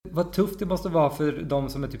vad tufft det måste vara för de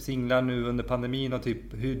som är typ singlar nu under pandemin och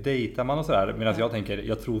typ hur dejtar man och sådär. Medan jag tänker,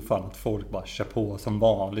 jag tror fan att folk bara kör på som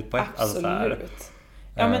vanligt på ett. Absolut. Alltså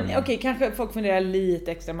ja men okej, kanske folk funderar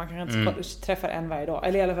lite extra. Man kanske inte träffar en varje dag.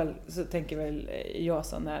 Eller i alla fall så tänker väl jag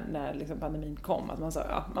så när liksom pandemin kom. Att man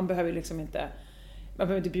sa, man behöver liksom inte... Man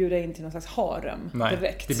behöver inte bjuda in till någon slags harem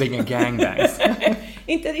direkt. Det blir ingen gangbangs.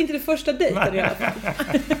 inte det första dejten i alla fall.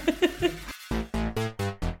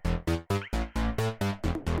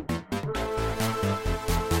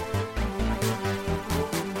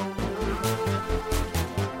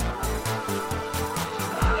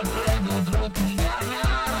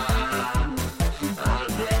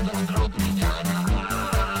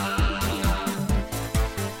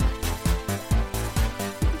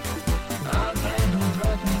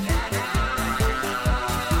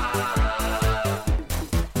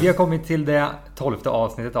 Vi har kommit till det 12:e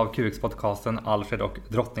avsnittet av QX-podcasten Alfred och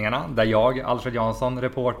drottningarna, där jag, Alfred Jansson,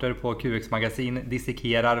 reporter på QX Magasin,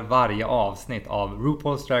 dissekerar varje avsnitt av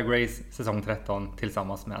RuPaul's Drag Race säsong 13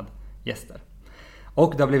 tillsammans med gäster.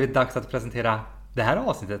 Och det har blivit dags att presentera det här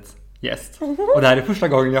avsnittets gäst. Och det här är första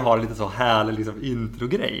gången jag har lite så härlig liksom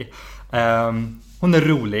introgrej. Hon är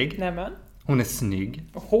rolig. Nämen. Hon är snygg.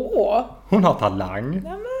 Hon har talang.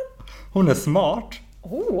 Nämen. Hon är smart.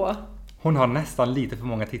 Hon har nästan lite för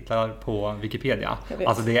många titlar på Wikipedia.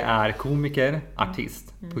 Alltså det är komiker,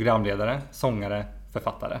 artist, programledare, sångare,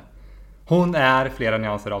 författare. Hon är flera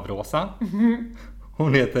nyanser av rosa.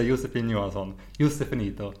 Hon heter Josefin Johansson.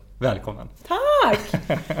 Josefinito, välkommen. Tack!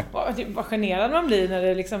 Vad generad man blir när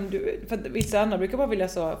det liksom... För vissa andra brukar bara vilja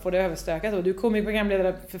så få det överstökat. Och du kommer ju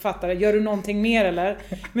programledare, författare. Gör du någonting mer eller?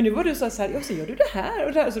 Men nu var du så här, ja så gör du det här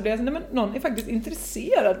och det här. Och så blev jag så, nej men någon är faktiskt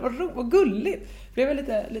intresserad. Vad gulligt. Blev jag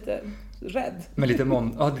lite rädd. Men lite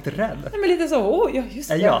lite rädd? Nej men lite så, ja just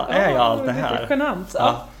det. Är jag allt det här? Lite genant,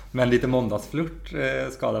 ja. Men lite måndagsflört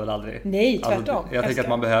skadar väl aldrig? Nej, tvärtom. Alltså, jag tänker att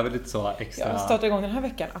man behöver lite så extra... Ja, starta igång den här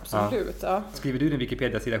veckan, absolut. Ja. Skriver du din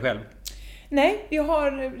Wikipedia-sida själv? Nej, jag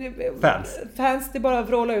har fans. Det är bara att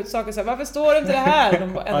vråla ut saker så här, varför står det inte det här?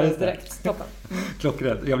 De bara ändrar direkt. Toppen.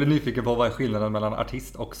 Klockrent. Jag blir nyfiken på vad är skillnaden mellan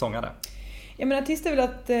artist och sångare? Ja, men artist är väl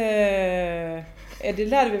att... det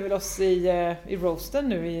lärde vi väl oss i roasten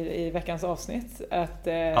nu i veckans avsnitt. Att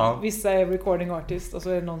vissa är recording artist och så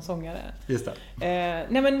är det någon sångare. Just det.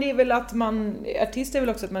 Nej men det är väl att artist är väl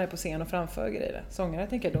också att man är på scen och framför grejer. Sångare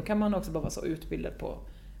tänker jag, då kan man också bara vara så utbildad på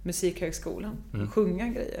Musikhögskolan. Sjunga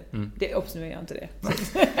grejer. Det observerar jag inte det.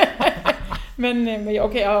 Men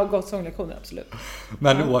okej, jag har gått sånglektioner, absolut.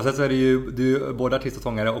 Men oavsett så är det ju du är både artist och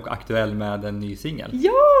sångare och aktuell med en ny singel.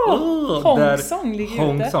 Ja! Hongsong ligger ute.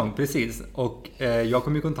 Hongsong, precis. Och jag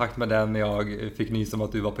kom i kontakt med den när jag fick nys om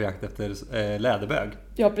att du var på jakt efter läderbög.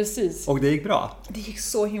 Ja, precis. Och det gick bra. Det gick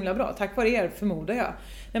så himla bra, tack vare er förmodar jag.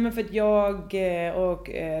 Nej men för att jag och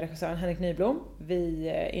regissören Henrik Nyblom,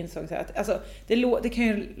 vi insåg så här att alltså, det kan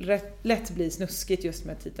ju lätt bli snuskigt just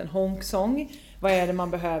med titeln Hongsong. Vad är det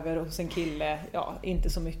man behöver hos en kille? Ja, inte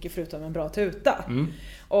så mycket förutom en bra tuta.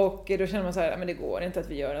 Och då känner man så här, men det går inte att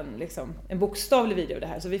vi gör en bokstavlig video av det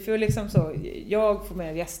här. Så vi får liksom så, jag får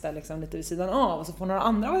med gäster liksom lite vid sidan av och så får några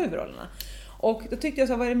andra av huvudrollerna. Och då tyckte jag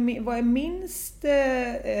så, vad är minst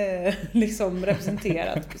liksom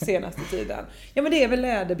representerat på senaste tiden? Ja men det är väl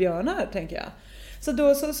läderbjörnar, tänker jag. Så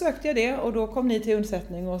då så sökte jag det och då kom ni till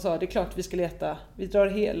undsättning och sa det är klart vi ska leta. Vi drar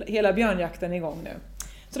hela björnjakten igång nu.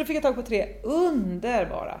 Så då fick jag tag på 3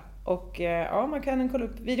 underbara. Och ja, man kan kolla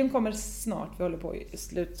upp. Videon kommer snart, vi håller på i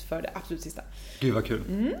slut för det absolut sista. Gud vad kul.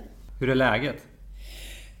 Hur är läget?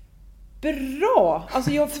 Bra!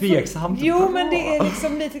 Alltså tveksamt. Jo, bra. Men det är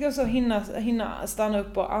liksom lite så hinna stanna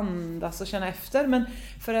upp och andas och känna efter. Men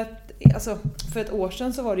för ett år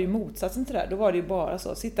sedan så var det ju motsatsen till det här. Då var det ju bara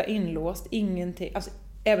så, sitta inlåst, ingenting. Alltså,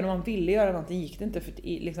 även om man ville göra någonting gick det inte för att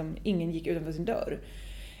liksom, ingen gick utanför sin dörr.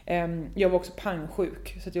 Jag var också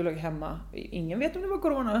pangsjuk så att jag låg hemma. Ingen vet om det var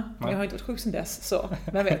corona. Nej. Jag har inte varit sjuk sedan dess, så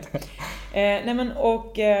vem vet.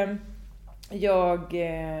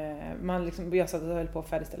 Jag satt och höll på att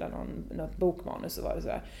färdigställa något bokmanus och var det så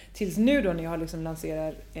här. Tills nu då när jag liksom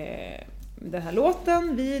lanserar den här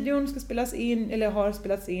låten, videon ska spelas in eller har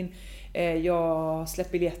spelats in. Jag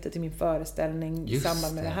släpper biljetter till min föreställning i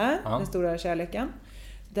samband med det här, Den stora kärleken.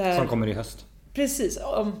 Som kommer i höst. Precis,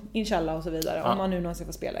 inshallah och så vidare. Om man nu någonsin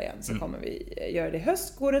får spela igen så kommer vi göra det i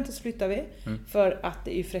höst. Går det inte så flyttar vi. För att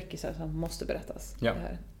det är ju fräckisar som måste berättas. Ja. Det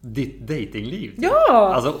här. Ditt datingliv.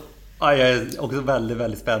 Ja! Alltså, Ja, jag är också väldigt,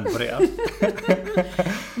 väldigt spänd på det.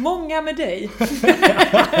 Många med dig.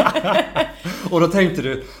 Och då tänkte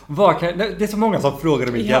du, det är så många som frågar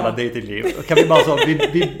om mitt jävla datingliv. Kan vi bara så,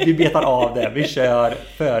 vi betar av det. Vi kör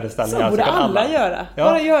föreställningar. Så borde alla göra. Ja.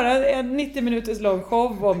 Bara göra en 90 minuters lång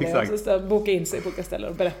show om det. Exakt. Och så boka in sig på olika ställen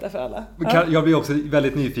och berätta för alla. Jag blir också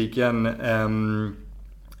väldigt nyfiken.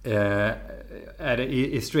 Är det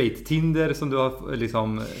i Straight Tinder som du har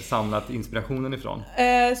liksom samlat inspirationen ifrån?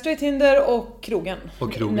 Straight Tinder och krogen.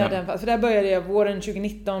 Och krogen. För där började jag, våren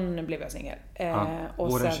 2019 blev jag singel.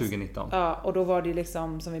 Våren 2019. Ja, och då var det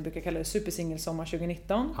liksom, som vi brukar kalla det, supersingelsommar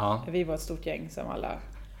 2019. Ja. Vi var ett stort gäng som alla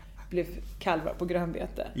blev kalvar på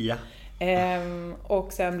grönbete. Ja.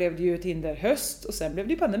 Och sen blev det ju Tinder höst och sen blev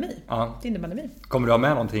det ju pandemi. Ja. Tinder-pandemi. Kommer du ha med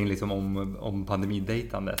någonting liksom om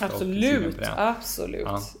pandemidejtandet? Absolut, absolut.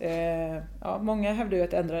 Ja. Många hävdar ju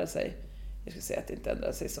att det ändrade sig. Jag skulle säga att det inte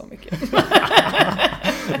ändrade sig så mycket.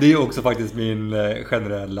 Det är ju också faktiskt min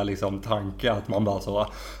generella liksom, tanke att man bara så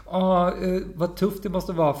vad tufft det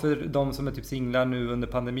måste vara för de som är typ singlar nu under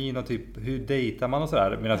pandemin och typ hur dejtar man och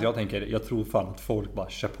sådär. Medan jag tror fan att folk bara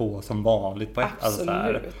kör på som vanligt på ett.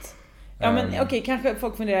 Absolut. Ja men okej, kanske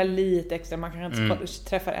folk funderar lite extra. Man kanske inte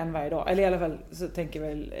träffar en varje dag. Eller i alla fall så tänker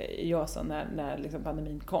väl jag så när liksom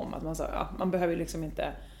pandemin kom. Att man sa, man behöver liksom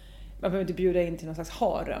inte... Man behöver inte bjuda in till någon slags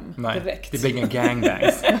harem direkt. Det blir inga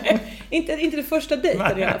gangbangs. inte det första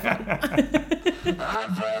dejten i alla fall.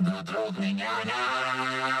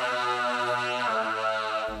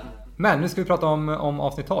 Men nu ska vi prata om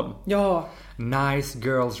avsnitt 12. Ja. Nice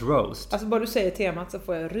Girls Roast. Alltså bara du säger temat så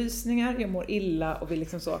får jag rysningar, jag mår illa och vill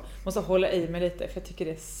liksom så måste hålla i mig lite för jag tycker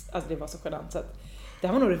det var så genant så att det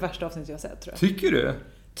här var nog det värsta avsnittet jag sett, tror jag. Tycker du?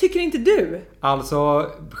 Tycker inte du?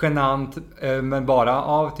 Alltså genant, men bara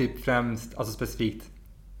av typ främst, alltså specifikt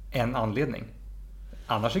en anledning.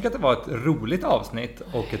 Annars tycker jag att det var ett roligt avsnitt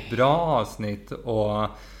och ett bra avsnitt och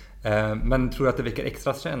men tror att det väcker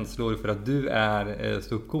extra känslor för att du är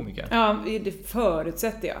ståuppkomiker? Ja, det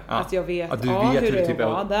förutsätter jag. Ja. Att jag vet, att du vet hur det är typ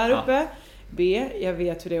att vara där uppe. B, jag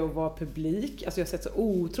vet hur det är att vara publik. Alltså jag har sett så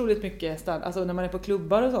otroligt mycket alltså när man är på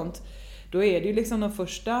klubbar och sånt. Då är det ju liksom de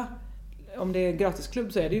första, om det är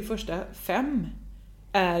gratisklubb så är det ju första 5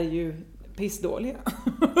 är ju pissdåliga.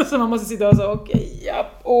 Så man måste sitta och säga okej,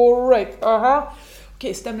 all right, aha.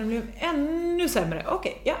 Okej, stämningen blev ännu sämre.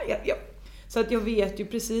 Okej, ja. Så att jag vet ju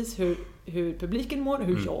precis hur publiken mår,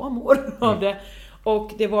 hur jag mår av det.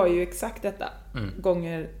 Och det var ju exakt detta.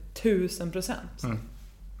 Gånger 1000%.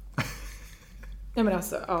 Nej men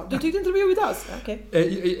alltså, du tyckte inte det var jobbigt alls? Okej.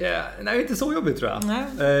 Nej, inte så jobbigt tror jag.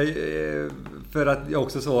 För att jag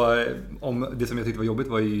också så, om det som jag tyckte var jobbigt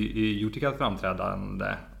var i Jutikas framträdande.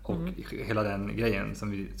 Och hela den grejen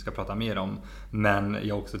som vi ska prata mer om. Men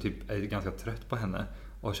jag också typ är ganska trött på henne.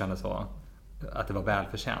 Och kände så att det var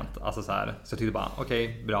välförtjänt. Alltså så här. Så jag tyckte bara,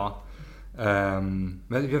 okej, bra.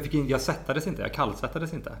 Men jag svettades inte, jag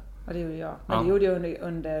kallsvettades inte. Ja, det gjorde jag. Men det gjorde jag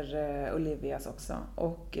under Olivias också.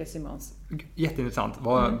 Och Simons. Jätteintressant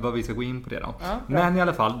vad vi ska gå in på det då. Ja, men i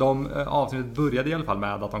alla fall, avsnittet började i alla fall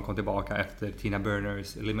med att de kom tillbaka efter Tina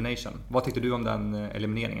Burners elimination. Vad tyckte du om den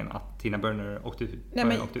elimineringen? Att Tina Burner åkte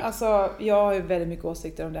ut? Alltså, jag har ju väldigt mycket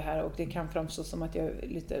åsikter om det här och det kan framstå som att jag är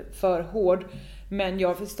lite för hård. Men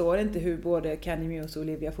jag förstår inte hur både Kandy Muse och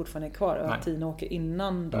Olivia fortfarande är kvar och att Tina åker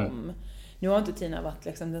innan dem. Nu har inte Tina varit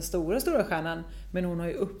liksom den stora stjärnan, men hon har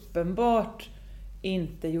ju uppenbart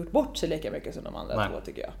inte gjort bort sig lika mycket som de andra två,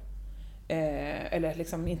 tycker jag. Eller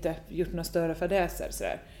liksom inte gjort några större fadäser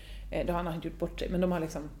sådär. Det har han inte gjort bort sig, men de har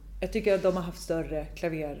liksom, jag tycker att de har haft större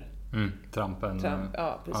klaver. Trampen.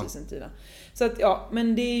 Ja, precis en Tina. Så att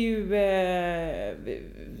men det är ju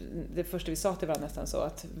det första vi sa till varandra nästan så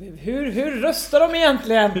att hur röstar de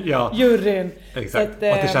egentligen? Juryn. Exakt. Att, och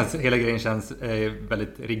att det känns, hela grejen känns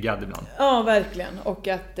väldigt riggad ibland. Ja, verkligen. Och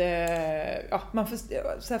att man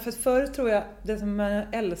för förut tror jag det som man har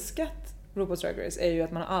älskat RuPaul's Drag Race är ju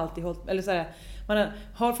att man har alltid hållit, eller så här, man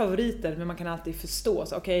har favoriter men man kan alltid förstå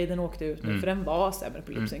så okej, den åkte ut nu för den var sämre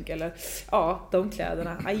på lip-sync eller de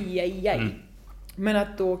kläderna, aj. Men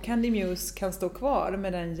att då Kandy Muse kan stå kvar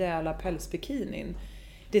med den jävla pälsbikinin,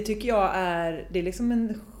 det tycker jag det är liksom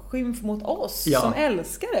en skymf mot oss som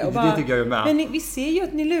älskar det. Och bara, det tycker jag ju med. Men vi ser ju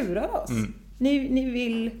att ni lurar oss.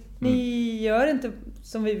 Ni gör inte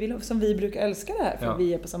som vi vill, som vi brukar älska det här för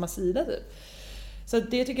vi är på samma sida typ. Så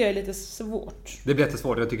det tycker jag är lite svårt. Det blir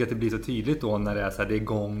jättesvårt. Jag tycker att det blir så tydligt då när det är så här, det är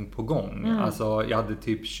gång på gång. Alltså jag hade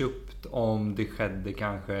typ köpt om det skedde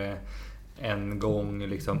kanske en gång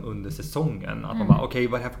liksom under säsongen. Att man bara, okej,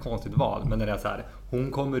 vad är det här för konstigt val? Men när det är så här,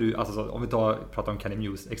 hon kommer ut, alltså så, om vi pratar om Kandy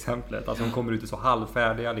Muse-exemplet, alltså hon kommer ut i så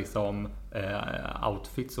halvfärdiga liksom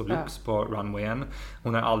outfits och looks på runwayen.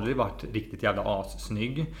 Hon har aldrig varit riktigt jävla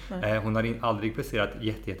assnygg. Hon har aldrig presterat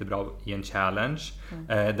jättebra i en challenge.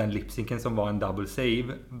 Den lipsynken som var en double save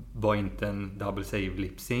var inte en double save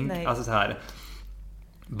lipsync. Alltså så här,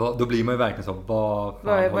 då blir man ju verkligen så, vad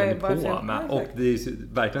håller ni på med? Och det är ju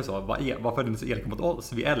verkligen så, varför är ni så elaka mot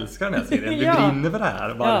oss? Vi älskar den här serien, vi brinner för det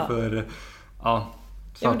här. Varför?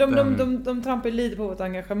 Men de trampar lite på vårt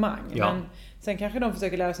engagemang. Men sen kanske de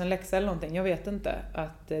försöker lära sig en läxa eller någonting. Jag vet inte.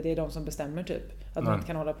 Att det är de som bestämmer typ. Att man inte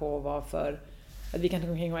kan hålla på och vara för... Att vi kan inte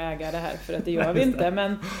gå omkring och äga det här. För att det gör vi inte.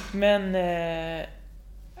 Men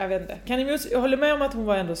jag vet inte. Jag håller med om att hon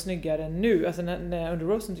var ändå snyggare nu. Alltså när under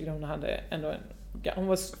Rosen tyckte hon hade ändå hon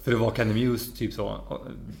var... För det var Kandy Muse typ så...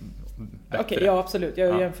 Okej, ja absolut.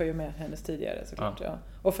 Jag jämför ju med hennes tidigare såklart. Ja.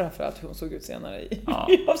 Och framförallt hur hon såg ut senare i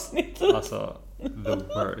avsnittet. Alltså, the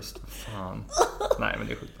worst. Fan. Nej, men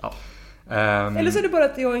det är sjukt. Ja. Eller så är det bara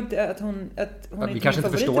att jag inte att hon vi inte kanske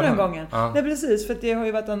inte förstår den gången. Nej precis, för det har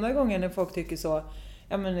ju varit andra gånger när folk tycker så.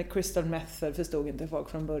 Ja men Crystal Method förstod inte folk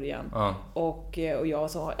från början. Och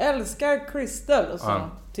jag så älskar Crystal och så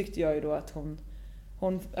tyckte jag ju då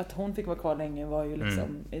att hon fick vara kvar länge var ju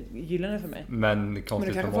liksom gyllene för mig. Men det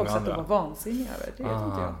kanske folk satt och var vansinniga över det, vet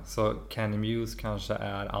inte jag. Så Kandy Muse kanske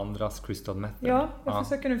är andras Crystal Method. Ja, jag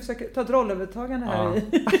försöker ta ett rollövertagande här i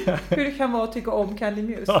hur det kan vara att tycka om Kandy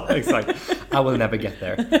Muse. Ja, exakt. I will never get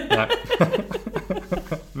there.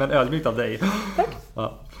 Men ödmjukt av dig. Tack.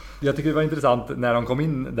 Ja. Jag tycker det var intressant när de kom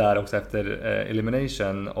in där också efter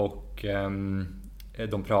Elimination och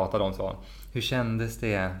de pratade om så. Hur kändes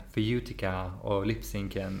det för Utica och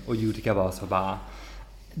lipsynken? Och Utica var så bara,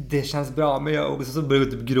 det känns bra, men jag så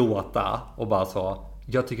började typ gråta och bara så,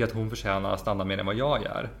 jag tycker att hon förtjänar att stanna mer än vad jag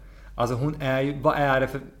gör. Alltså hon är ju, vad är det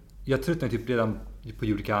för, jag tröttnade typ redan på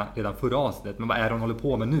Utica redan förra avsnittet, men vad är det hon håller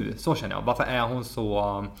på med nu? Så känner jag. Varför är hon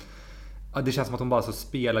så, det känns som att hon bara så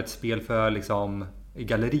spelar ett spel för liksom i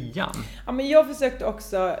gallerian. Ja, men jag försökte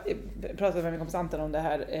också prata med min kompis Anton om det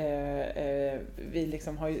här. Vi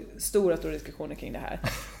liksom har ju stora diskussioner kring det här.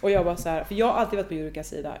 Och jag var så här, för jag har alltid varit på Uricas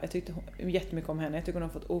sida. Jag tyckte jättemycket om henne. Jag tycker hon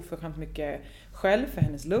har fått oförskämt mycket själv för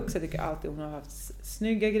hennes looks. Jag tycker alltid hon har haft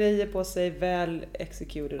snygga grejer på sig, väl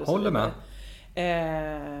executed och så. Håller med.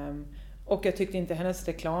 Och jag tyckte inte hennes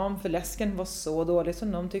reklam för läsken var så dålig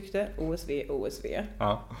som de tyckte. OSV.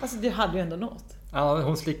 Ja. Alltså det hade ju ändå något. Ja,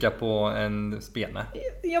 hon slickar på en spene.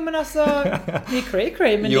 Ja men alltså, det är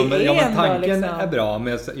cray men jo, det är men ändå tanken liksom... är bra,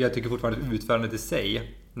 men jag tycker fortfarande att utförandet i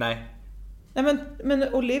sig, nej. Nej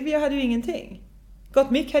men Olivia hade ju ingenting.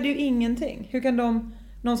 Gottmik hade ju ingenting. Hur kan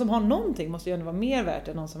någon som har någonting måste ju ändå vara mer värt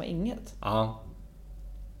än någon som har inget. Ja.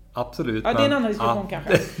 Absolut. Ja, det är en annan diskussion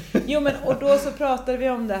kanske. Jo, men och då så pratade vi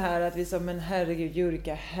om det här att vi sa, men herregud,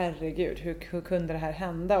 Jurica, herregud, hur kunde det här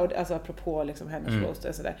hända? Och alltså apropå liksom hennes roast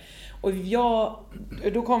och sådär. Och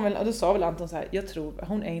då sa väl Anton så här, jag tror,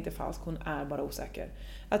 hon är inte falsk, hon är bara osäker.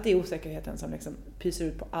 Att det är osäkerheten som liksom pyser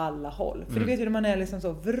ut på alla håll. För du vet ju när man är liksom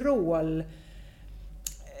så vrål,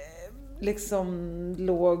 liksom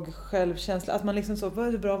låg självkänsla, att man liksom så,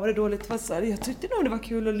 var det bra, var det dåligt, vad så här, jag tyckte nog det var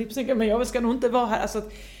kul att lipsynka, men jag ska nog inte vara här, alltså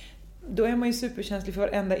då är man ju superkänslig för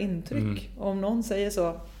varenda intryck. Och om någon säger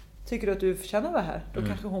så, tycker du att du förtjänar att vara här, då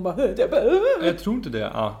kanske hon bara jag tror inte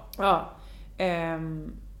det, ja.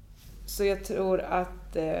 Så jag tror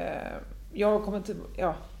att jag kommer till,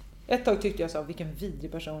 ett tag tyckte jag så, vilken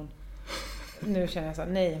vidrig person. Nu känner jag så här,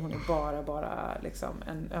 nej, hon är bara liksom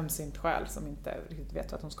en ömsint själ som inte riktigt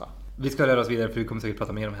vet vad hon ska. Vi ska röra oss vidare för vi kommer säkert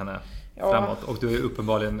prata mer om henne framåt. Och du har ju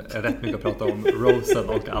uppenbarligen rätt mycket att prata om Rosen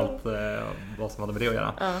och allt vad som hade med det att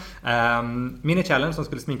göra. Mini Challenge som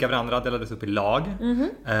skulle sminka varandra delades upp i lag.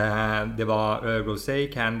 Det var Rosé,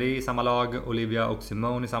 Kandy i samma lag, Olivia och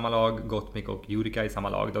Simone i samma lag, Gottmik och Jurica i samma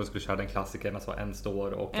lag. Där de skulle köra den klassikern, alltså en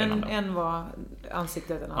står och en andra. En var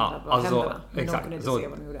ansiktet, den andra var händerna. Men exakt. de kunde inte se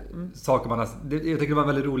vad de gjorde. Saker jag tycker det var en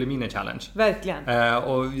väldigt rolig mini-challenge. Verkligen.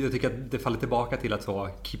 Och jag tycker att det faller tillbaka till att så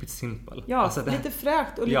keep it simple. Ja, alltså lite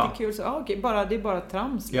fräscht och lite kul. Så, okej, det är bara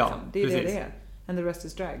trams. Liksom. Ja, det är precis. det är. And the rest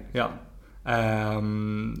is drag. Ja.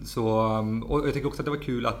 Och jag tycker också att det var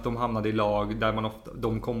kul att de hamnade i lag där man ofta,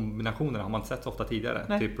 de kombinationerna har man sett så ofta tidigare.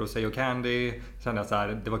 Nej. Typ Rosé och Kandy. Kände jag så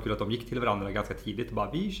här, det var kul att de gick till varandra ganska tidigt och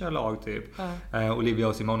bara, vi kör lag typ. Olivia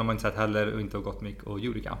och Simone har man inte sett heller, och inte Gottmik och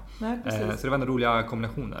Jurica. Nej, så det var ändå roliga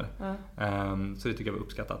kombinationer. Så det tycker jag var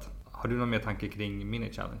uppskattat. Har du någon mer tanke kring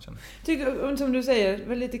mini-challengen? Tycker, som du säger, det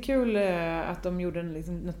var lite kul att de gjorde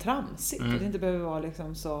något tramsigt. Att det inte behöver vara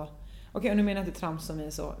liksom så... Okej, och nu menar jag inte trams som är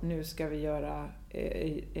så, nu ska vi göra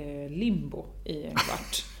limbo i en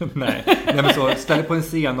kvart. Nej, men så ställ dig på en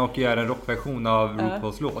scen och gör en rockversion av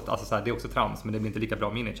RuPaul's låt. Alltså så här, det är också trams, men det blir inte lika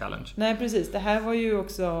bra mini-challenge. Nej, precis. Det här var ju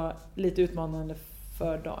också lite utmanande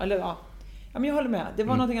för dem. Eller ja, men jag håller med. Det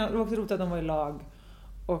var någonting annat. Det var också roligt att de var i lag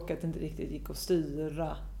och att det inte riktigt gick att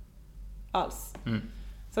styra alls.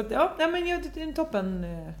 Så att, ja, men det är en toppen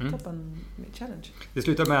challenge. Det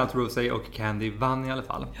slutade med att Rosé och Candy vann i alla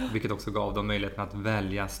fall. Vilket också gav dem möjligheten att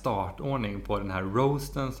välja startordning på den här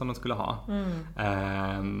roasten som de skulle ha.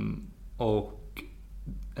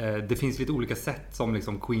 Det finns lite olika sätt som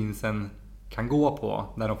liksom queensen kan gå på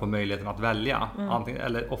när de får möjligheten att välja. Antingen,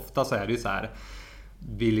 eller ofta så är det ju så här.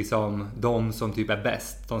 Vi liksom, de som typ är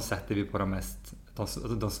bäst, de sätter vi på de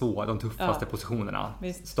tuffaste positionerna.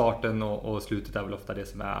 Visst. Starten och slutet är väl ofta det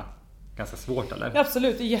som är ganska svårt, eller? Ja,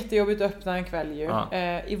 absolut, det är jättejobbigt att öppna en kväll ju.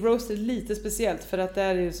 I roast är det lite speciellt för att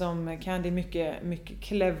där är det som Candy mycket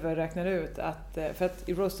clever räknar ut att, för att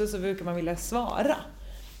i roaster så brukar man vilja svara.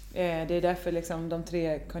 Det är därför liksom de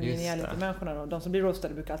 3 congeniality-människorna då, de som blir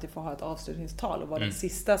roastade brukar alltid få ha ett avslutningstal och vara den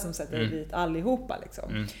sista som sätter dit allihopa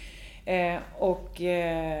liksom.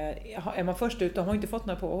 Är man först ut, de har inte fått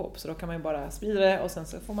några påhopp, så då kan man ju bara sprida det och sen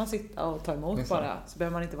så får man sitta och ta emot bara, så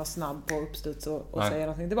behöver man inte vara snabb på uppstuds och säga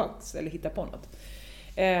någonting tillbaks eller hitta på något.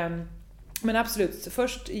 Men absolut,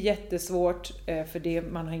 först jättesvårt för det,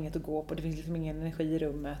 man har inget att gå på, det finns liksom ingen energi i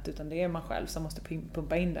rummet utan det är man själv som måste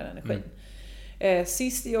pumpa in den energin.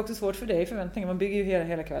 Sist är också svårt för dig, förväntningar, man bygger ju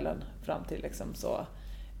hela kvällen fram till liksom, så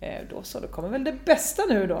då kommer väl det bästa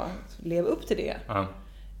nu då, lev upp till det.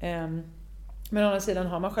 Men å andra sidan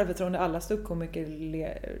har man självförtroende, alla ståuppkomiker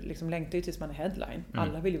liksom längtar ju tills man är headline,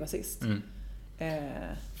 alla vill ju vara sist.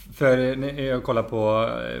 För när jag kollar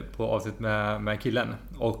på avsnitt med killen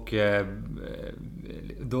och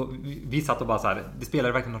då, vi satt och bara så här, det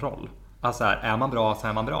spelar verkligen någon roll. Alltså här, är man bra så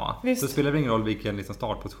är man bra. Visst. Så spelar det ingen roll vilken liksom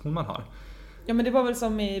startposition man har. Ja, men det var väl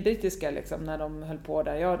som i brittiska liksom, när de höll på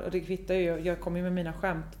där. Det kvittar ju, jag kommer ju med mina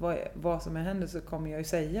skämt, vad som än händer så kommer jag ju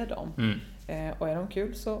säga dem. Och är de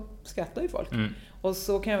kul så skrattar ju folk. Och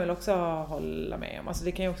så kan jag väl också hålla med om. Alltså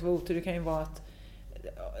det kan ju också vara otur, det kan ju vara att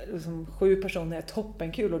liksom, 7 personer är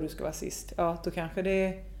toppenkul och du ska vara sist. Ja, då kanske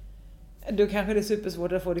det är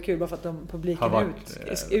supersvårt att få det kul bara för att publiken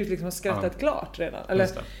ut liksom har skrattat klart redan. Eller,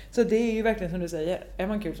 så det är ju verkligen som du säger, är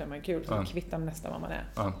man kul så är man kul, så kvittar nästan vad man är.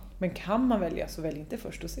 Men kan man välja så välj inte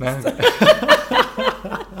först och sist.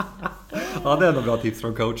 Ja, det är ändå bra tips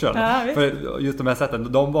från coachen. För just de här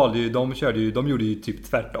sätten, de gjorde ju typ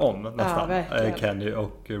tvärtom nästan. Kenny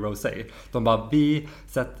och Rosé. De bara,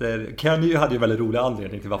 Kenny hade ju väldigt rolig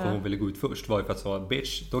anledning till varför hon ville gå ut först. Var ju för att så,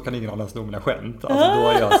 bitch, då kan ingen annan sno mina skämt. Alltså då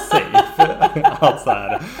är jag safe. Alltså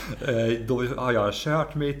här, då har jag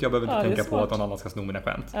kört mitt, jag behöver inte tänka på att någon annan ska sno mina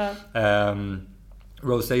skämt.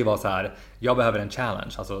 Rosé var så här, jag behöver en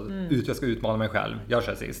challenge, alltså jag ska utmana mig själv, jag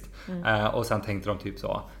kör sist. Och sen tänkte de typ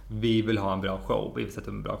så, vi vill ha en bra show, vi vill sätta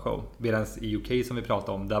upp en bra show. Medan i UK som vi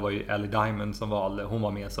pratade om, där var ju Ellie Diamond som valde, hon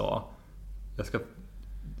var med så,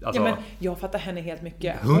 men jag fattar henne helt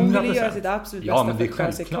mycket. Hon ville göra sitt absolut bästa för att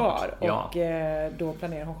klara sig kvar. Och då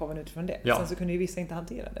planerar hon showen utifrån det. Sen så kunde ju vissa inte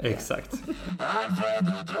hantera det. Exakt.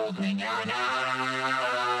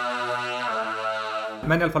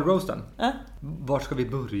 Men i alla fall roasten. Var ska vi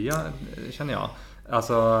börja, känner jag?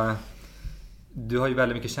 Alltså, du har ju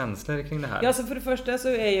väldigt mycket känslor kring det här. Ja, alltså för det första så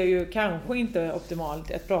är jag ju kanske inte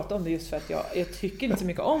optimalt att prata om det just för att jag tycker inte så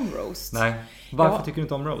mycket om roast. Nej, varför tycker du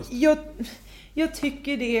inte om roast? Jag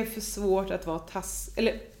tycker det är för svårt att vara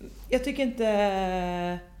eller jag tycker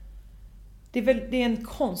inte det är en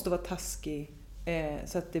konst att vara taskig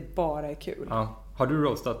så att det bara är kul. Har du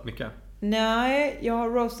roastat mycket? Nej, jag har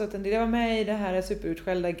roastat en del. Jag var med i det här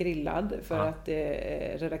superutskällda grillad för att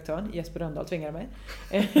redaktören Jesper Rönndahl tvingade mig.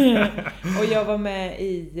 Och jag var med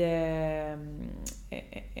i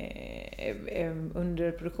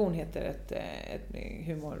under produktion heter ett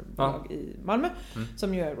humorbolag i Malmö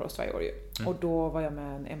som gör roast varje år ju. Och då var jag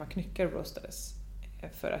med en Emma Knyckare roastades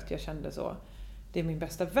för att jag kände så, det är min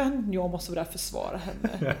bästa vän, jag måste väl försvara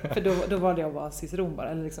henne. För då var det att vara ciceron bara,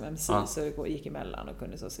 eller liksom MC, så jag gick emellan och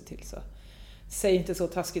kunde så se till så. Säg inte så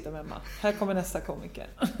taskigt om Emma. Här kommer nästa komiker.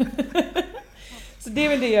 Så det är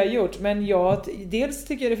väl det jag har gjort. Men dels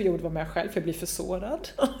tycker jag det är för jobbigt att vara med själv, för jag blir för sårad.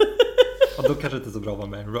 Och då kanske det inte är så bra att vara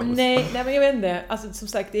med en roast. Nej, men jag vet inte. Alltså, som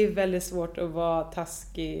sagt, det är väldigt svårt att vara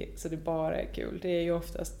taskig så det bara är kul. Det är ju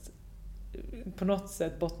oftast på något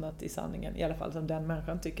sätt bottnat i sanningen. I alla fall som den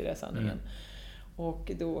människan tycker det är sanningen.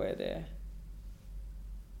 Och då är det...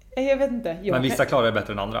 Jag vet inte. Men vissa klarar det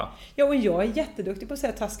bättre än andra. Ja, och jag är jätteduktig på att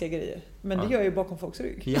säga taskiga grejer. Men det gör jag ju bakom folks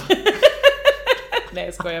rygg. Ja. Nej,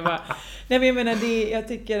 jag skojar bara. Nej, men jag menar, jag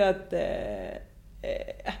tycker att...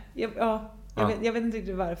 Jag vet inte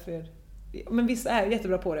riktigt varför. Men vissa är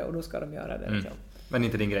jättebra på det och då ska de göra det. Liksom. Men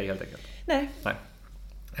inte din grej helt enkelt. Nej.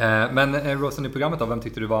 Men Rosen i programmet då, vem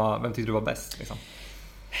tyckte du var bäst? Liksom?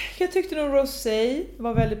 Jag tyckte nog Rosé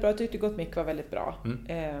var väldigt bra. Jag tyckte Gottmik var väldigt bra.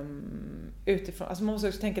 Utifrån, alltså man måste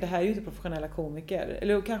också tänka, det här är ju inte professionella komiker.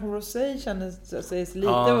 Eller kanske Rosé känner sig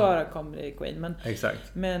lite vara comedy queen. Men, exakt.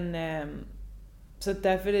 Men så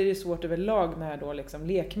därför är det svårt överlag när då liksom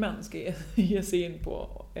lekmän ska ge sig in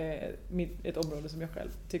på ett område som jag själv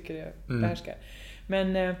tycker jag behärskar.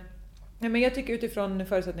 Men jag tycker utifrån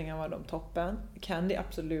förutsättningarna var de toppen. Candy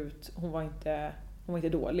absolut, hon var inte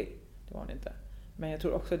dålig. Det var hon inte. Men jag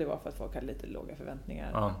tror också det var för att folk hade lite låga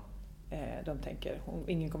förväntningar. De tänker,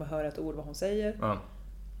 ingen kommer höra ett ord vad hon säger.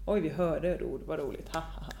 Oj, vi hörde ett ord, vad roligt.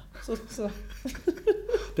 Så.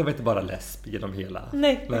 Det var inte bara läsp genom hela.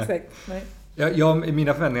 Nej. Exakt. Nej.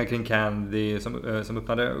 Mina förväntningar kring Candy som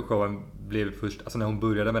öppnade showen blev först, alltså när hon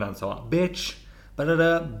började med den sa bitch,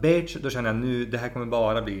 då kände jag nu, det här kommer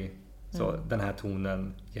bara bli så den här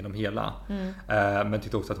tonen genom hela. Men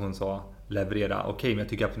tyckte också att hon så leverera okej, men jag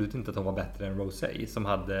tycker absolut inte att hon var bättre än Rosé som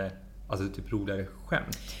hade alltså typ roligare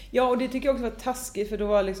skämt. Ja, och det tycker jag också var taskigt för då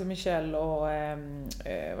var liksom Michelle och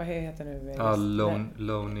vad heter nu?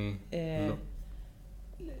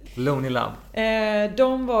 Lonely Love.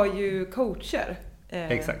 De var ju coacher.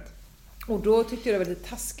 Exakt. Och då tyckte jag det var lite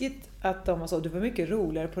taskigt att de var så, du var mycket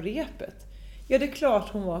roligare på repet. Ja, det är klart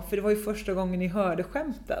hon var, för det var ju första gången ni hörde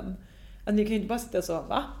skämten. Att ni kan ju inte bara sitta så,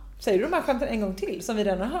 va? Säger du de här skämten en gång till som vi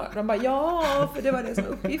redan har hört? De bara, ja, för det var det som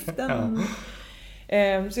uppgiften.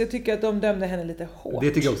 Så jag tycker att de dömde henne lite hårt. Det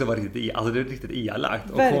tycker jag också var riktigt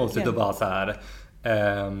elakt. Och konstigt att bara så här...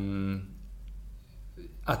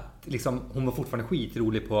 att liksom, hon var fortfarande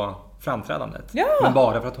skitrolig på framträdandet. Ja. Men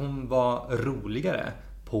bara för att hon var roligare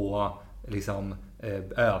på liksom,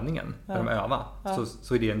 övningen när de övar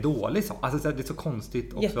så är det en dålig sak. Alltså, det är så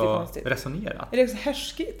konstigt också resonerat. Det är också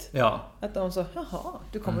härskigt. Ja. Att de så, jaha,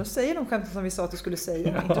 du kommer att säga de skämten som vi sa att du skulle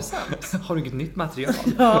säga. Intressant. Har du inget nytt material?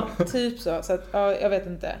 Ja, typ så. Så att, ja, jag vet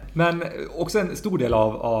inte. Men också en stor del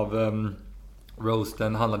av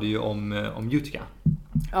roasten handlade ju om Utica.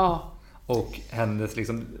 Ja. Och hennes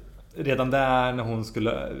liksom, redan där när hon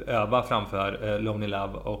skulle öva framför Lonely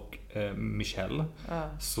Love och Michelle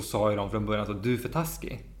så sa ju de från början så, du är för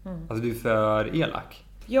taskig. Alltså du är för elak.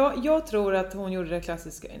 Ja, jag tror att hon gjorde det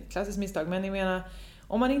klassiskt misstag, men jag menar,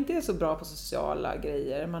 om man inte är så bra på sociala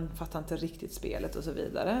grejer, man fattar inte riktigt spelet och så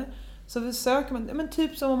vidare, så försöker man, men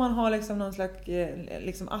typ som om man har liksom någon slags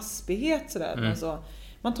liksom aspighet sådär, alltså,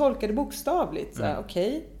 man tolkar det bokstavligt så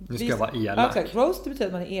okej. Nu ska jag vara elak. Ja, roast betyder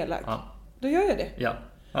att man är elak. Då gör jag det. Ja.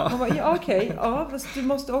 Man bara, ja okej, fast du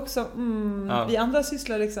måste också vi andra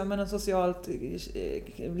sysslar liksom med något socialt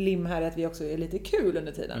lim här, att vi också är lite kul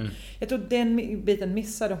under tiden. Jag tror den biten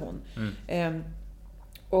missade hon.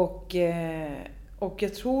 Och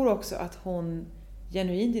jag tror också att hon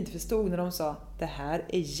genuint inte förstod när de sa, det här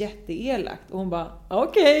är jätteelakt. Och hon bara,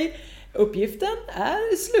 okej, uppgiften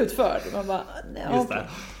är slutförd. Man bara, nej. Just det.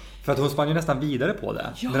 För att hon spann ju nästan vidare på det.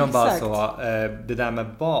 Ja, när de bara exakt. så, det där med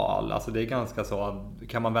val, alltså det är ganska så,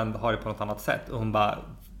 kan man ha det på något annat sätt? Och hon bara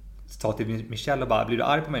sa till Michelle och bara, blir du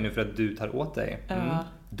arg på mig nu för att du tar åt dig?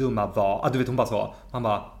 Dumma val. Du vet, hon bara så, man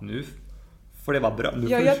bara, nu får det vara bra.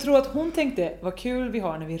 Jag tror att hon tänkte, vad kul vi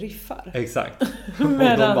har när vi riffar. Exakt.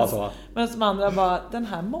 Medan de andra bara, den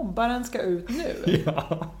här mobbaren ska ut nu.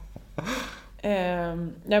 Ja.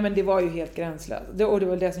 Nej, men det var ju helt gränslöst. Och det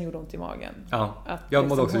var det som gjorde ont i magen. Ja. Att jag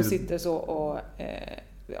liksom, också hon sitter så och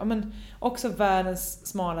men också världens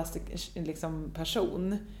smalaste liksom,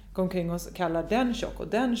 person går omkring och kallar den tjock och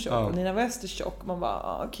den tjock och Nina Wester tjock. Man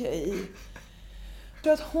bara, okej. Jag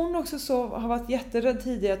tror att hon också så har varit jätterädd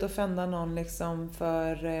tidigare att offenda någon liksom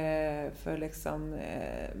för liksom,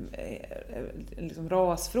 liksom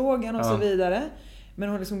rasfrågan och så vidare. Men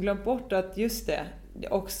hon har liksom glömt bort att just det,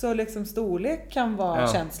 också liksom storlek kan vara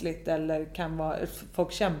känsligt, eller kan vara,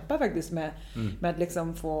 folk kämpar faktiskt med att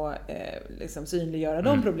liksom få liksom synliggöra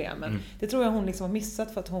de problemen. Det tror jag hon liksom har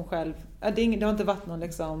missat för att hon själv, det har inte varit någon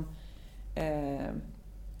liksom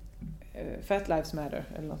Fat Lives Matter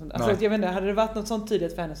eller något sånt. Alltså, jag vet inte, hade det varit något sånt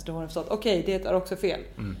tydligt för henne så hade hon förstått, okej, det är också fel.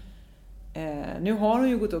 Nu har hon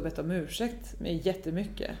ju gått och bett om ursäkt med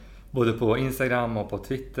jättemycket. Både på Instagram och på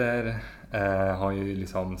Twitter har ju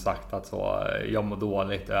liksom sagt att så, jag mår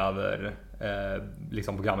dåligt över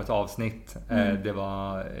liksom programmets avsnitt. Det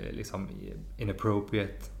var liksom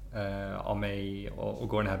inappropriate av mig och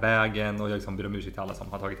gå den här vägen, och jag liksom ber om ursäkt till alla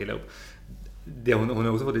som har tagit illa upp. Hon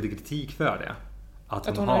har också fått lite kritik för det.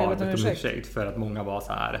 att hon har bett om ursäkt. För att många var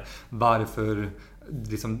så här: varför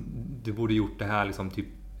liksom, du borde gjort det här liksom typ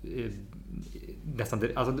nästan,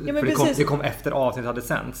 alltså, för det kom efter avsnittet hade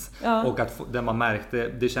sänds. Och att där man märkte,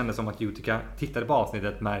 det kändes som att Utica tittade på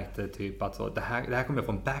avsnittet, märkte typ att så, det här kommer jag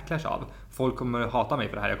få en backlash av. Folk kommer hata mig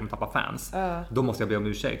för det här, jag kommer tappa fans. Då måste jag be om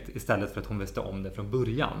ursäkt, istället för att hon visste om det från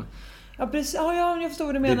början. Ja, precis. Jag förstår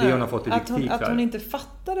vad du menar. Det är det hon har fått att hon inte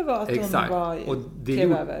fattade vad att exakt. Hon var och det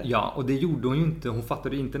över. Ja, och det gjorde hon ju inte. Hon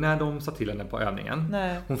fattade inte när de sa till henne på övningen.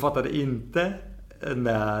 Nej. Hon fattade inte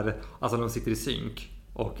när de sitter i synk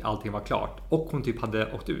och allting var klart. Och hon typ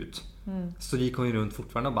hade åkt ut. Så gick hon ju runt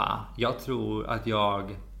fortfarande och bara, jag tror att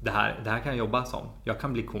det här kan jag jobba som. Jag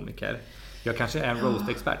kan bli komiker. Jag kanske är en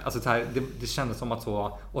roast-expert. Alltså så här, det kändes som att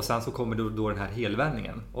så. Och sen så kommer då den här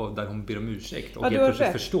helvändningen. Och där hon ber om ursäkt. Och helt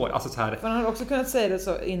plötsligt förstår. Alltså så här, man hade också kunnat säga det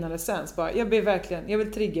så innan det sänds. Bara, jag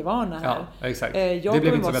vill triggervarna här. Ja, exakt. Jag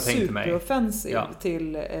kommer vara superoffensiv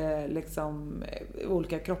till liksom,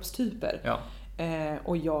 olika kroppstyper. Ja.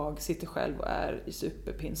 Och jag sitter själv och är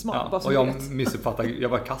superpinsmal. Ja, och jag missuppfattade. Jag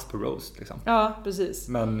var kass på roast liksom. Ja, precis.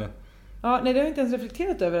 Men... Ja, nej, det har jag inte ens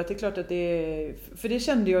reflekterat över, att det är klart att det är, för det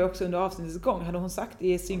kände jag också under avsnittets gång. Hade hon sagt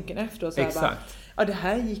i synken efter och så här bara, ja, det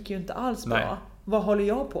här gick ju inte alls bra. Nej. Vad håller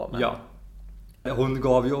jag på med? Ja. Hon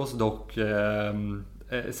gav ju oss dock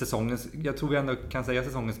säsongens, jag tror vi ändå kan säga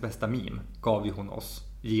säsongens bästa meme gav ju hon oss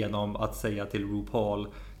genom att säga till RuPaul,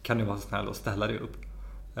 kan du vara snäll och ställa dig upp?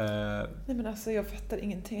 Nej, men alltså jag fattar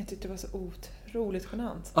ingenting. Jag tyckte det var så otroligt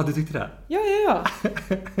genant. Ja, du tyckte det? Ja.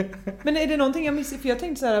 Men är det någonting jag missar? För jag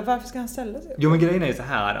tänkte så här, varför ska han ställa sig upp? Jo, men grejen är ju så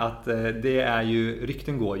här att det är ju,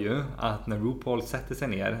 rykten går ju att när RuPaul sätter sig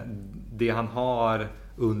ner, det han har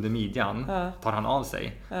under midjan tar han av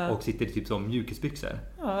sig och sitter i typ som mjukisbyxor.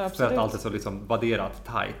 Ja, absolut. För att allt är så liksom vadderat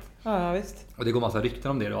tight. Ja, visst. Och det går massa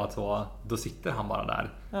rykten om det då, att så, då sitter han bara där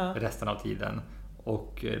resten av tiden.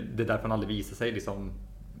 Och det är därför han aldrig visar sig liksom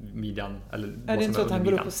midjan eller är det inte så att han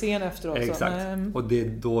går upp på scen efteråt? Exakt. Och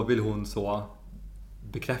då vill hon så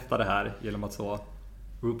bekräfta det här genom att så,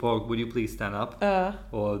 RuPaul, would you please stand up?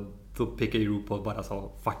 Och då pekar ju RuPaul bara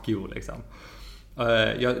så, fuck you liksom.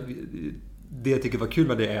 Det jag tycker var kul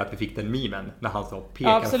med det är att vi fick den memen när han så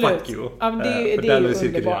pekar fuck you. Ja, det är ju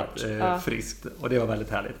underbart. Friskt. Och det var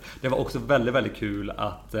väldigt härligt. Det var också väldigt, väldigt kul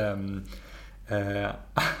att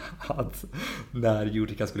när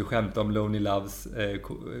Utica skulle skämta om Lonely Loves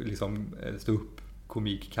stå upp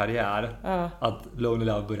komikkarriär, att Lonely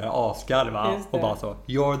Love börjar asgarva och bara så,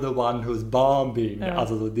 you're the one who's bombing,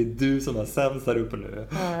 alltså så, det är du som är sämst där uppe nu.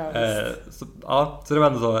 Så det var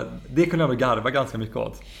ändå så, det kunde jag nog garva ganska mycket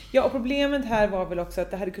åt. Ja, och problemet här var väl också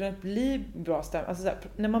att det hade kunnat bli bra stäm. Alltså så här,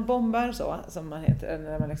 när man bombar så, som man heter,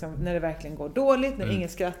 när det verkligen går dåligt, när ingen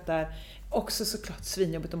skrattar. Också såklart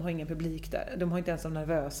svinjobbigt, de har ingen publik där. De har inte ens de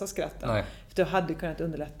nervösa skratten. Nej. För det hade kunnat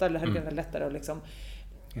underlätta, eller hade kunnat lättare att liksom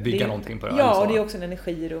bygga någonting på det. Ja, och det är också en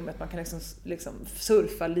energi i rummet. Man kan liksom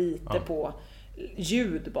surfa lite på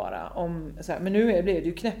ljud bara. Om, så här, men nu blir det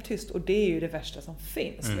ju knäpptyst, och det är ju det värsta som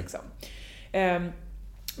finns. Liksom.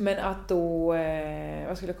 Men att då,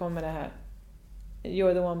 vad skulle jag komma med det här?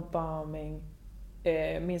 You're the one bombing.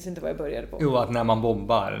 Minns inte vad jag började på. Jo, att när man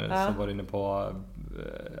bombar så var det inne på...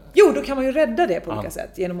 Jo, då kan man ju rädda det på olika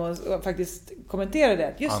sätt genom att faktiskt kommentera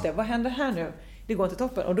det. Just det, vad händer här nu? Det går inte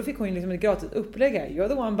toppen. Och då fick hon ju liksom ett gratis upplägg här. You're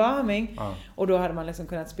the one bombing. Och då hade man liksom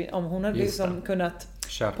kunnat om hon hade liksom kunnat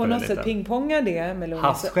köpa på något sätt pingponga det med Loni.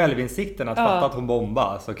 Hans självinsikten att fatta att hon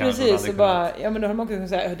bombar, så kan precis, så bara, ja, men då hade man kunnat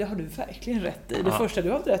säga, det har du verkligen rätt i. Det första du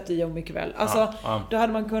har haft rätt i om ikväll. Alltså, då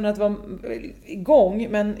hade man kunnat vara igång,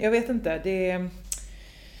 men jag vet inte, det...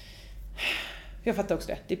 Jag fattar också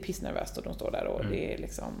det. Det är pissnervöst och de står där och det är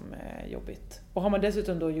liksom jobbigt. Och har man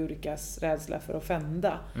dessutom då Uticas rädsla för att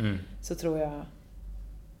offenda, så tror jag,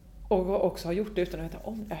 och också har gjort det utan att veta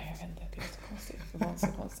om. Jag vet inte, det är så konstigt. Det var så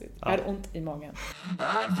konstigt. Jag hade ont i magen.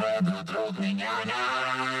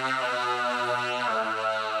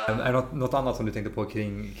 Är det något annat som du tänkte på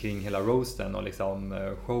kring hela roasten och liksom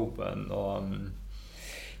showen och...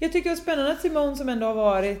 Jag tycker det är spännande att Simone, som ändå har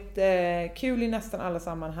varit kul i nästan alla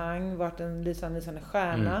sammanhang, varit en lysande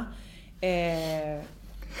stjärna.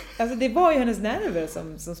 Alltså det var ju hennes nerver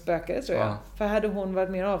som spökade, tror jag. För hade hon varit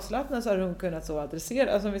mer avslappnad så hade hon kunnat så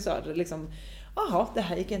adressera, alltså som vi sa, liksom, jaha, det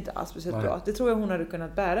här gick inte alls speciellt bra. Det tror jag hon hade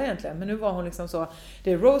kunnat bära egentligen. Men nu var hon liksom så,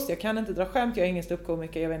 det är roast, jag kan inte dra skämt, jag är ingen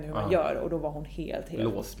ståuppkomiker, jag vet inte hur man gör. Och då var hon helt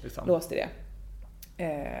låst, liksom. Låst i det.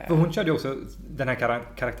 För hon körde ju också den här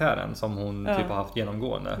karaktären som hon typ har haft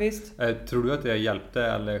genomgående. Visst. Tror du att det hjälpte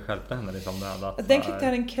eller stjälpte henne liksom med att den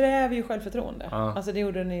karaktären kräver ju självförtroende. Ja. Alltså det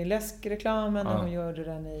gjorde den i läskreklamen och hon gjorde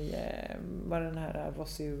den i var den här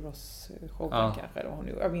Rosie Ross-showen kanske.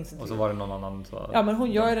 Jag minns inte. Och så var det någon annan. Så... Ja, men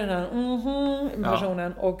hon gör ju den här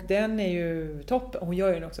personen och den är ju topp. Hon gör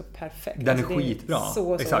ju den också perfekt. Den är skitbra.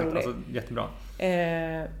 Så exakt, rolig. alltså, jättebra.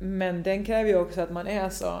 Men den kräver ju också att man är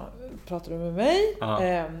så, pratar du med mig?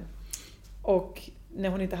 Och när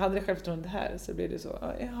hon inte hade det självförtroende här så blev det så,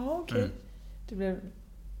 okej. Det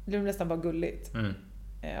blev nästan bara gulligt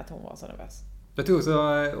att hon var så nervös. Jag tror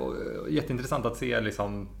också jätteintressant att se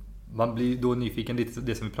liksom, man blir då nyfiken,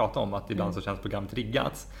 det som vi pratade om, att ibland så känns programmet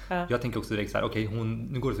riggats. Jag tänker också direkt så här, okej,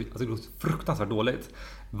 nu går det så fruktansvärt dåligt.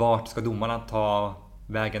 Vart ska domarna ta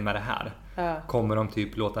vägen med det här? Kommer de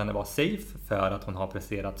typ låta henne vara safe för att hon har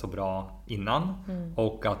presterat så bra innan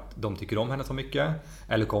och att de tycker om henne så mycket?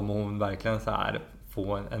 Eller kommer hon verkligen så här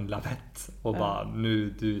få en lavett och bara, nu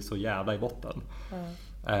du är så jävla i botten?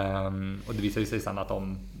 Och det visar ju sig sen att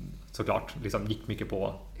de såklart liksom gick mycket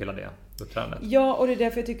på hela det uppträdandet. Ja, och det är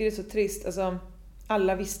därför jag tycker det är så trist. Alltså,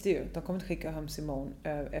 alla visste ju, de kommer inte skicka hem Simone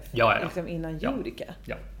liksom innan Judica.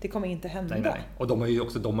 Ja. Det kommer inte hända. Nej. Och de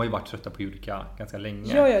har ju varit trötta på Judica ganska länge.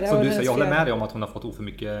 Som du säger, jag håller med dig om att hon har fått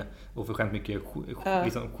oförskämt mycket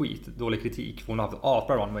liksom skit, dålig kritik. Hon har haft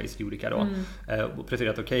apra runways Judica då. Och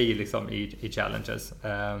presterat okej liksom i challenges.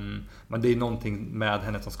 Men det är någonting med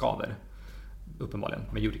henne som skaver. Uppenbarligen,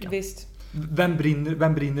 med Judica. Visst. Vem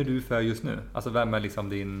brinner du för just nu? Alltså vem är liksom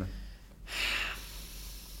din...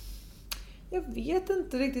 Jag vet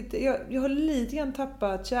inte riktigt. Jag har lite grann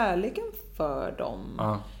tappat kärleken för dem.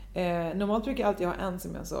 Normalt brukar jag alltid ha en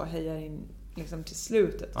som jag så hejar in liksom till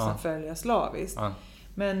slutet och sen följer jag slaviskt.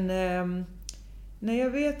 Men nej, jag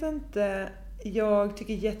vet inte. Jag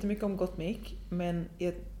tycker jättemycket om Gottmik, men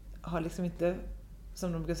jag har liksom inte,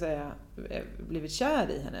 som de brukar säga, blivit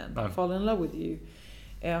kär i henne än. Fall in love with you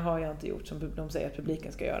har jag inte gjort som de säger att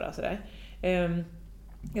publiken ska göra. Sådär.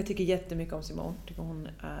 Jag tycker jättemycket om Simone. Jag tycker hon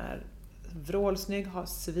är vrålsnygg, har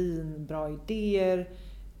svinbra idéer,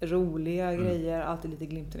 roliga grejer, alltid lite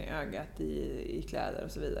glimten i ögat i kläder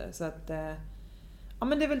och så vidare. Så att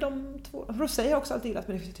men det är väl de två. Rosé har också alltid gillat,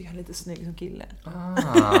 men jag tycker han är lite snygg som kille.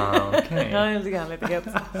 Okej. Ja, jag tycker han är lite het.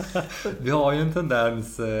 Vi har ju en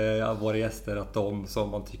tendens av våra gäster att de som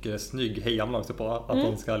man tycker är snygg hejar man också på att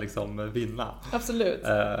de ska liksom vinna. Absolut.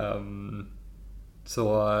 Så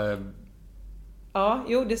ja,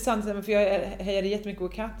 jo, det är sant. För jag hejade jättemycket på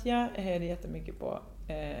Katja. Jag hejade jättemycket på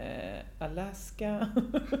Alaska.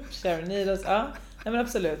 Sharon Needles. Ja, nej, men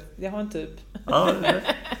absolut. Jag har en typ.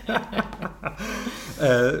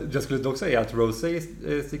 Jag skulle dock säga att Rosé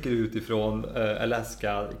sticker ut ifrån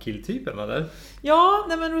Alaska-killtypen, eller? Ja,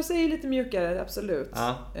 nej, men Rosé är lite mjukare, absolut.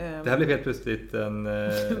 Ja, det här blev helt plötsligt en...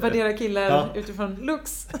 Värdera killar utifrån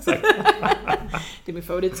looks. Det är min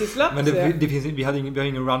favoritsyssla. Men vi har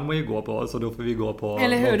ingen runway att gå på, så då får vi gå på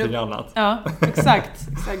någonting annat. Ja, exakt.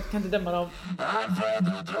 Kan inte döma dem.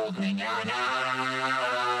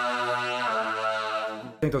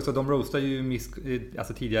 Jag tänkte också, de roastar ju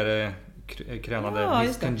tidigare krönade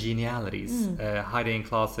Miss Congenialities. Heidi N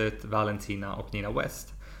Closet, Valentina och Nina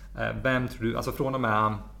West. Vem tror du, alltså från och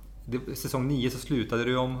med säsong 9 så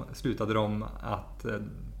slutade de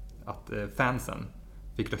att fansen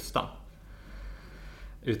fick rösta.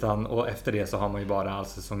 Och efter det så har man ju bara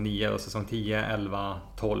säsong 9 och säsong 10, 11,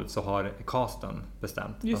 12 så har casten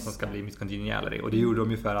bestämt vad som ska bli Miss Congeniality. Och det gjorde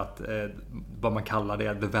de ju för att vad man kallar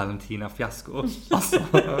det, The Valentina fiasko. Alltså,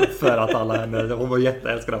 för att hon var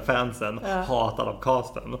jätteälskad av fansen, hatad av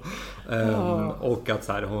casten. Och att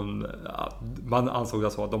så här, man ansåg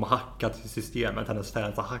att de har hackat systemet, hennes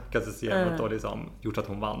fans har hackat systemet och liksom gjort att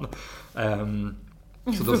hon vann.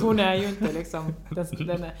 För hon är ju inte liksom man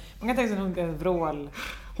kan tänka sig att hon är en vrål.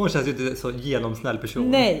 Hon känns ju inte så genomsnäll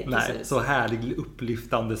person. Nej, så härlig,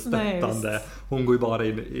 upplyftande, stöttande. Hon går ju bara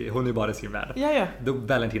hon är bara i sin värld. Ja. The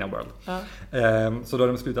Valentina World. Så då har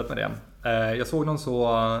de slutat med det. Jag såg någon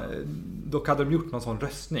dock hade de gjort någon sån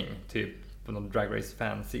röstning typ på någon Drag Race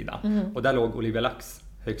fansida. Och där låg Olivia Lux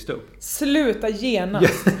högst upp. Sluta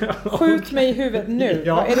genast. Skjut mig i huvudet nu.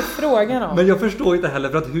 Vad är det frågan om? Men jag förstår inte heller,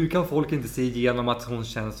 för att hur kan folk inte se igenom att hon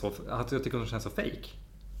känns så, att jag tycker hon känns så fake?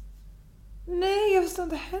 Nej, jag förstår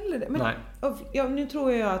inte heller det. Men nej. Nu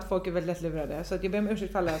tror jag att folk är väldigt lättlurade, så att jag ber om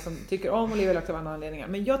ursäkt för alla som tycker om Olivia Lux av andra anledningar.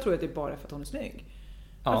 Men jag tror att det är bara för att hon är snygg.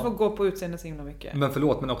 Man får gå på utseende så himla mycket. Men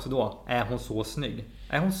förlåt, men också då, är hon så snygg?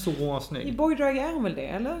 Är hon så snygg? I boydrag är hon väl det,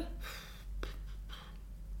 eller?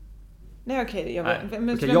 Nej, okej.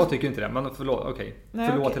 Jag tycker inte det, men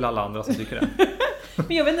förlåt till alla andra som tycker det.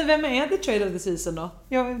 Men jag vet inte, vem är The Trade of the Season då?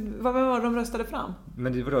 Vad var de röstade fram?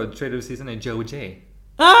 Men det vadå? Trade of the Season är Joey J.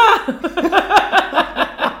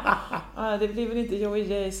 Det blir väl inte Joey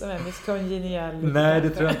J som är Miss Congenial. Nej, det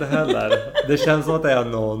tror jag inte heller. Det känns som att det är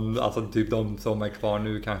någon, alltså typ de som är kvar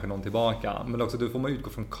nu, kanske någon tillbaka. Men också, då får man utgå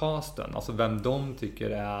från casten. Alltså vem de tycker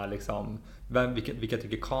är liksom, vilka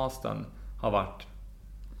tycker casten har varit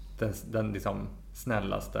den liksom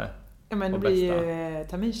snällaste. Ja, men det och blir bästa. ju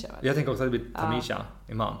Tamisha. Jag tänker också att det blir Tamisha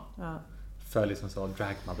Iman. Ja. För liksom så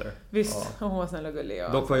dragmother. Visst, hon var snäll och gullig.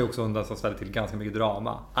 Dock var ju också hon som ställde till ganska mycket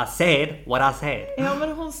drama. I said what I said. Ja,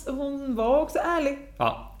 men hon var också ärlig.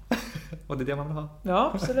 Ja, och det är det man vill ha.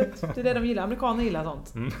 Ja, absolut. Det är det de gillar. Amerikaner gillar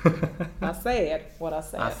sånt. I said what I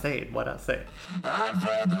said. I said what I said.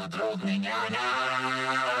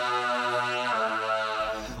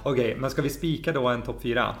 Okej, men ska vi spika då en topp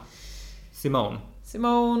 4?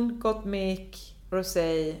 Simone, Gottmik,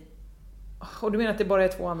 Rosé. Och du menar att det bara är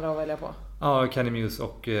 2 andra att välja på? Ja, Candy Muse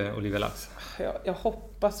och Olivia Lux. Jag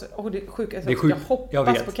hoppas... det är sjukt. Det är sjukt. Jag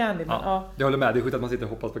hoppas på Candy. Men, ja. Jag håller med. Det är sjukt att man sitter och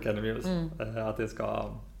hoppas på Candy Muse. Att det ska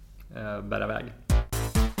bära väg.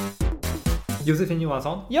 Josefin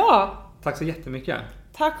Johansson. Ja! Tack så jättemycket.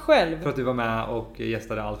 Tack själv. För att du var med och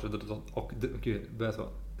gästade Alfred och gud, börjar så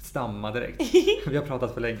stamma direkt. Vi har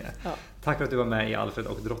pratat för länge. Ja. Tack för att du var med i Alfred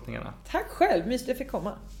och drottningarna. Tack själv. Mysigt att jag fick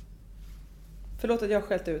komma. Förlåt att jag har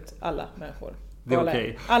skällt ut alla människor. Det är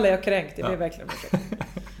okej. Alla jag kränkt. Det blir verkligen mycket.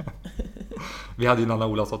 Vi hade ju Nanna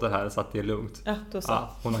Olafsdotter här, så att det är lugnt. Ja, då så. Ja,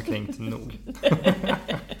 hon har kränkt nog.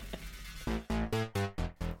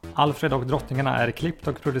 Alfred och drottningarna är klippt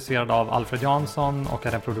och producerad av Alfred Jansson och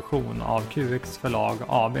är en produktion av QX förlag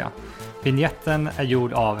AB. Vignetten är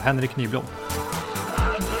gjord av Henrik Nyblom.